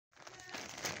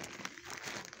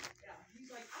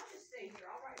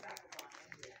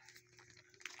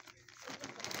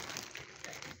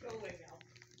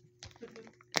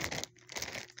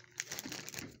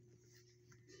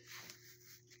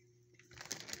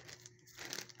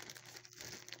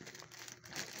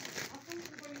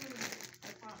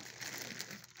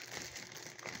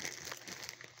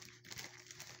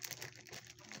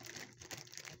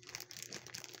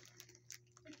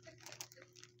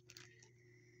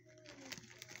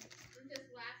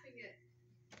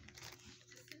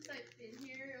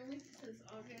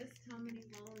August, how many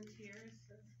volunteers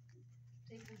have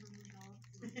taken home the dogs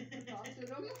and dogs with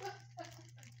them?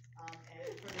 And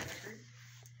for the record,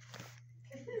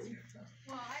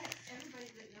 well, everybody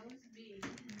that knows me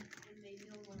and they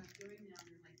know what I'm doing now,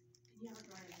 they're like, did you ever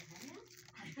drive a home?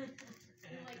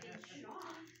 They're like in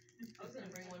shock. I was gonna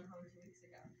bring one home 2 weeks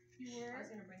ago. You were? I was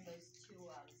gonna bring those two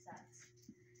sets.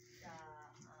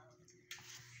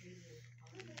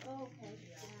 Oh, okay.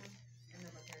 Yeah. And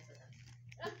then my parents said that.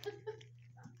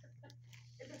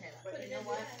 It's okay though. But you know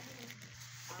what?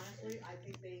 Honestly, I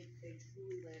think they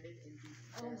truly landed in the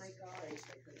Oh best my God. place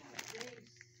they could have.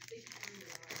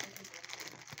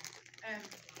 And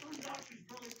turns out she's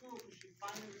really cool because she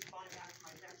finally responded back to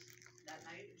my text that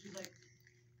night. And she's like,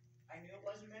 I knew it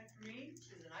wasn't meant for me.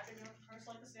 She said, I've been known to curse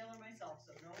like a sailor myself,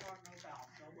 so no harm, no foul.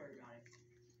 Don't worry about it.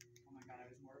 Oh my God, I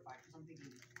was mortified because I'm thinking,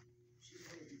 she's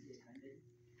really deeply offended.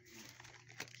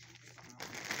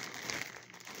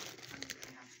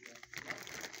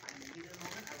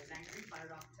 I was angry,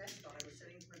 fired off the test, thought I was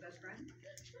sitting with my best friend.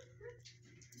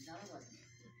 No, I wasn't.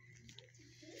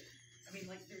 I mean,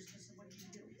 like, there's just what do you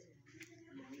do? You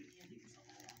know, you can't give yourself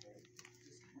that apple.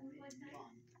 Just own it and move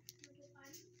on. I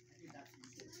think that's the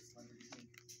mistake celebrities make.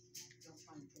 Don't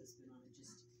try and put a spin on it,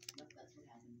 just let that's what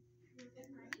happened.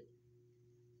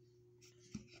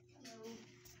 Hello.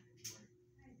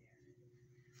 Hi there.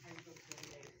 How you doing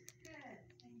today? Good,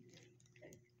 thank you.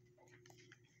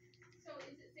 So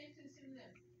is it safe to assume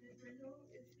that Brindle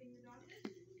is being adopted?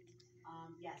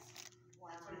 Yes. Wow.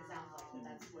 That's what it sounds like, but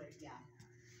that's what, yeah.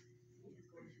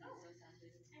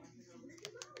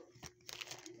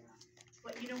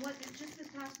 But you know what, just this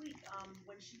past week,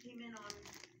 when she came in on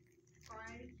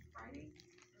Friday,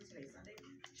 what's today, Sunday?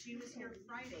 She was here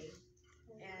Friday,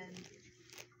 and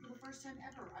for the first time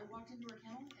ever, I walked into her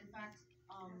kennel. In fact,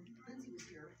 Lindsay was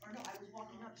here, or no, I was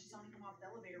walking up, she saw me come off the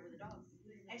elevator with a dog,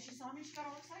 and she saw me, she got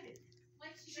all excited.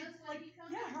 Like she does when he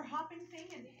comes? Yeah, her hopping thing,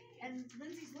 and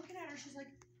Lindsay's looking at her, she's like,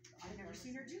 I've never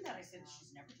seen her do that. I said, she's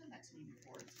never done that to me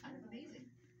before, it's kind of amazing.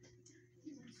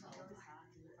 So,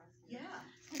 yeah,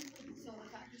 so the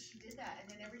fact that she did that, and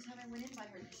then every time I went in by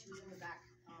her, she was in the back,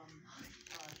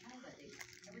 kennel that day,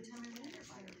 every time I went in there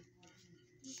by her,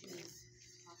 she was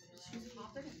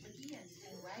hopping and licking and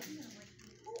wagging, and I'm like,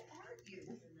 who are you? I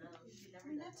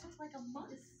mean, that took like a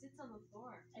month. Just sits on the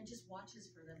floor. And just watches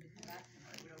for them to come back to her.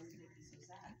 It would always make me so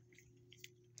sad.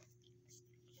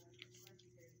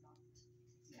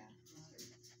 Yeah.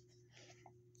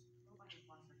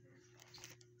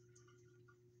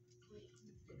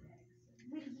 I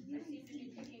seem to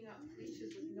be picking up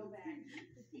leashes with no bags.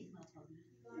 No puppy.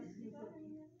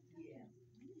 Yeah.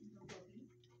 No puppy.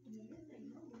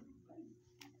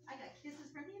 I got kisses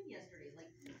from him yesterday.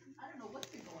 Like, I don't know what's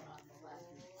been going on the last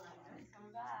week. He's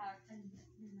coming back.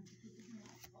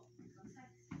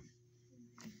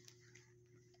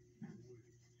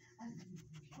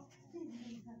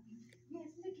 Yes,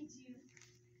 look at you.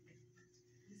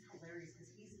 He's hilarious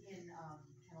because he's in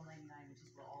Kennel 99, which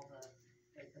is where all the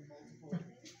multiple,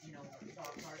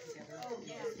 dogs are together. Oh,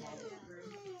 yeah.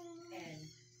 Room. And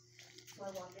so I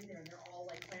walk in there and they're all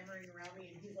like clamoring around me,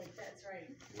 and he's like, "That's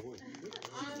right. She's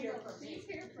here for me."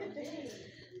 She's here for me.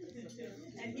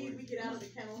 And we get out of the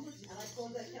kennel, and I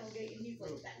close that kennel gate, and he's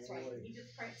like, "That's right." And he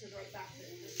just prances right back to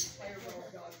this entire row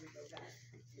of dogs. We go back.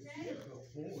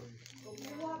 Go for a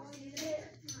walk, see you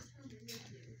there.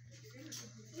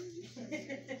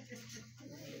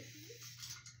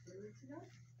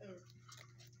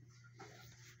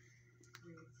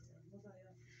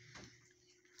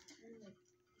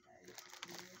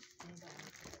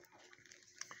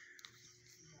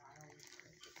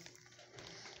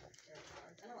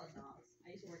 I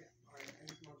used to work at I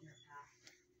used to work here at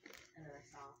PACC, and then I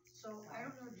stopped. So I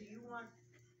don't know. Do you want?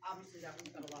 Obviously, that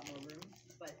one's got a lot more room,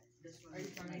 but this one Are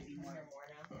you trying might to be more more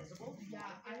now? visible.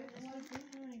 Yeah, I was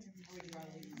wondering. Or would you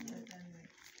rather leave it? I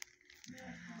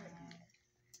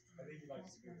think you like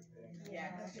to see it.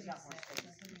 Yeah, because she's got more space.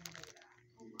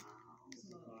 Oh, wow.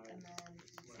 And then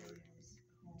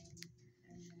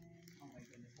Oh my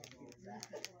goodness, how cool is that?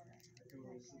 So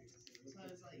I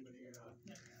was like,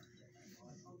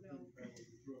 I'll go.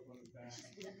 threw up on his back.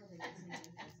 That's my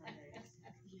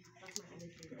only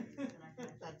favorite. And I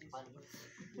find that funny.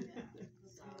 Yeah.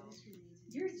 So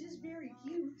You're just very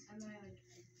cute. And then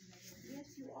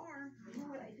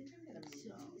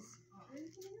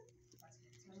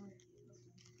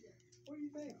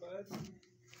think, bud?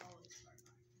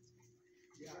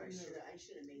 Yeah, I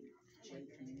should have made Jay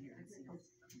come in here and see how.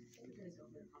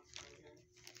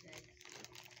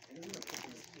 I'm gonna put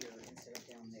this here instead of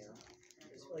down there. I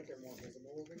just feel like they're more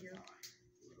visible over here.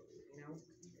 You know?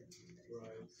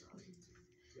 Right.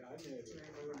 Yeah, I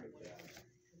never heard of that.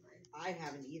 I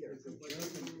haven't either. The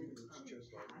German was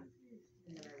just like,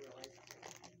 And then I realized,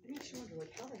 it makes you wonder,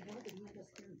 like, how the hell did we end up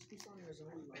here in Tucson,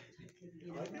 Arizona?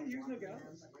 You I didn't use no gas.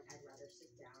 Like, I'd rather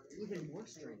sit down. Even more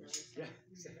strange. Yeah,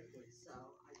 exactly. So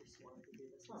I just wanted to do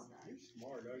this Huh. instead. You're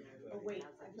smart, aren't you? Oh, wait,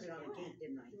 I put it on a gate,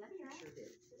 didn't I? Sure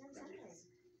did. There's somebody that's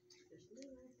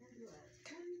gonna do it.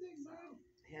 What do you think, man?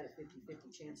 I had a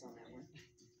 50-50 chance on that one.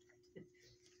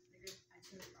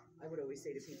 I would always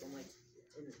say to people, like,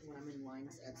 when I'm in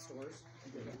lines at stores, I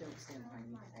go, don't stand behind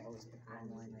me. I always pick the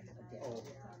wrong line. I forget. Oh,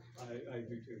 I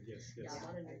do too, yes, yes. Yeah, I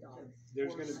wanted a dog.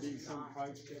 There's gonna be some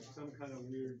price check, some kind of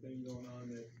weird thing going on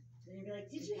that, Then you'd be like,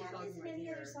 did you have this in any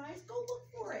other size? Go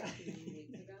look for it.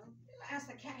 Ask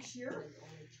the cashier.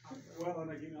 well,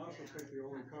 and I can also pick the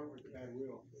only cart with the bad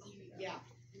wheel. Yeah.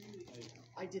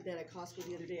 I did that at Costco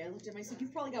the other day. I looked at myself,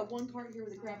 you've probably got one cart here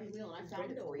with a crappy wheel, and I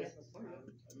found it for you.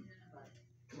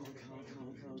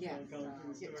 Yeah. Yeah,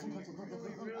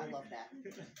 I love that.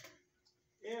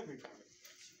 Everybody.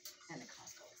 And at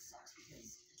Costco, it sucks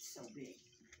because it's so big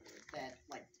that,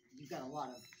 like, you've got a lot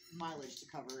of mileage to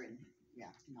cover, and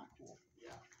yeah, not cool.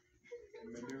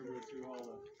 Maneuver through all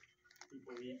the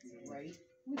people eating. And Right?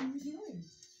 What are you doing?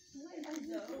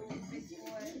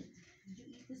 Did you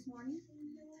eat this morning?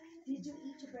 Did you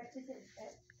eat your breakfast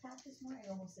at PACC this morning? I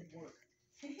almost said work.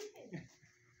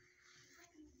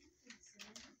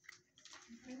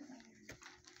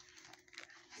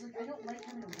 Like, I don't like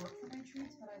having to work for my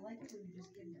treats, but I like it when you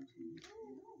just give them to me.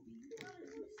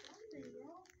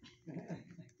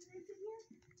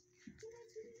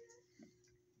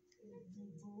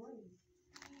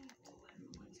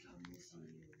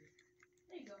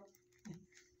 There you go.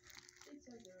 It's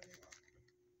so good.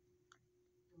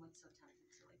 I'm like so tempted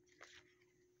to like.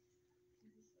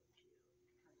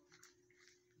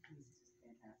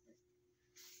 Fantastic.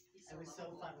 It was so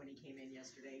fun when he came in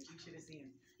yesterday. You should have seen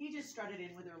him. He just strutted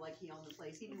in with her like he owned the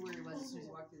place. He knew where he was as soon as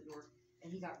he walked through the door.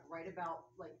 And he got right about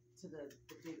like to the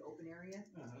big open area.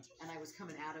 And I was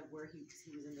coming out of where he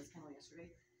was in this kennel yesterday.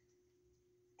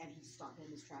 And he stopped in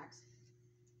his tracks.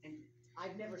 And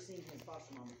I've never seen his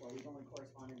foster mom before. We've only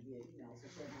corresponded via email, so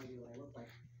she had no idea what I look like.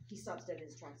 He stops dead in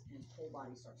his tracks and his whole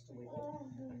body starts to wiggle.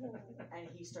 And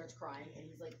he starts crying and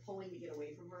he's like pulling to get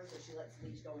away from her, so she lets the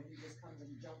leash go and he just comes and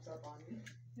jumps up on me.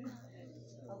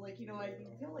 I'm like, you know, I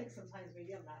feel like sometimes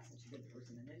maybe I'm not such a good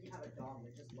person, and then you have a dog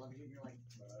that just loves you and you're like,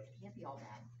 it can't be all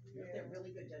bad. They're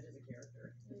really good judges of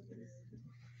character.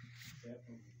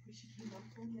 She came up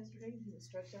to him yesterday, he was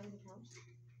stretched out on the couch,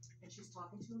 and she's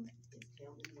talking to him, his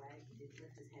tail didn't wag, he didn't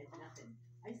lift his head, nothing.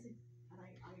 I said, and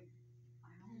I don't know.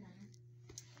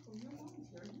 Oh, your mom's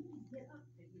here, you need to get up.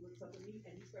 And he looks up at me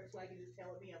and he starts wagging his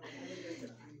tail at me. I'm like,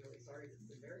 I'm really sorry, this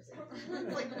is embarrassing.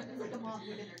 It's like a mom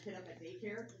picking their kid up at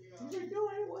daycare. He's like,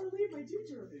 no, I don't want to leave my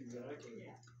teacher. Exactly.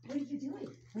 Yeah. What are you doing?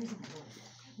 Where's my boy?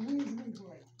 Where's my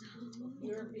boy?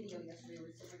 Your video yesterday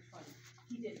was so much fun.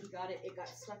 He did, he got it got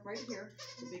stuck right here,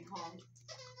 the big Kong,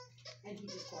 and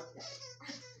he just barked at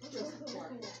it. Just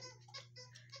barked at it.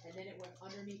 And then it went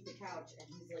underneath the couch, and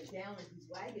he's like down and he's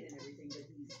wagging and everything, but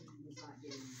he was not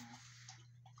getting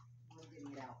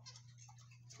it out.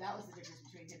 That was the difference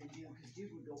between him and Dude, because Dude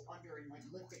would go under and like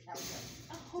lift the couch up.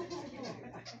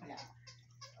 Yeah.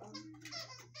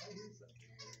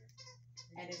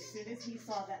 And as soon as he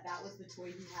saw that was the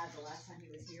toy he had the last time he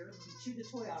was here, he chewed the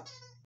toy off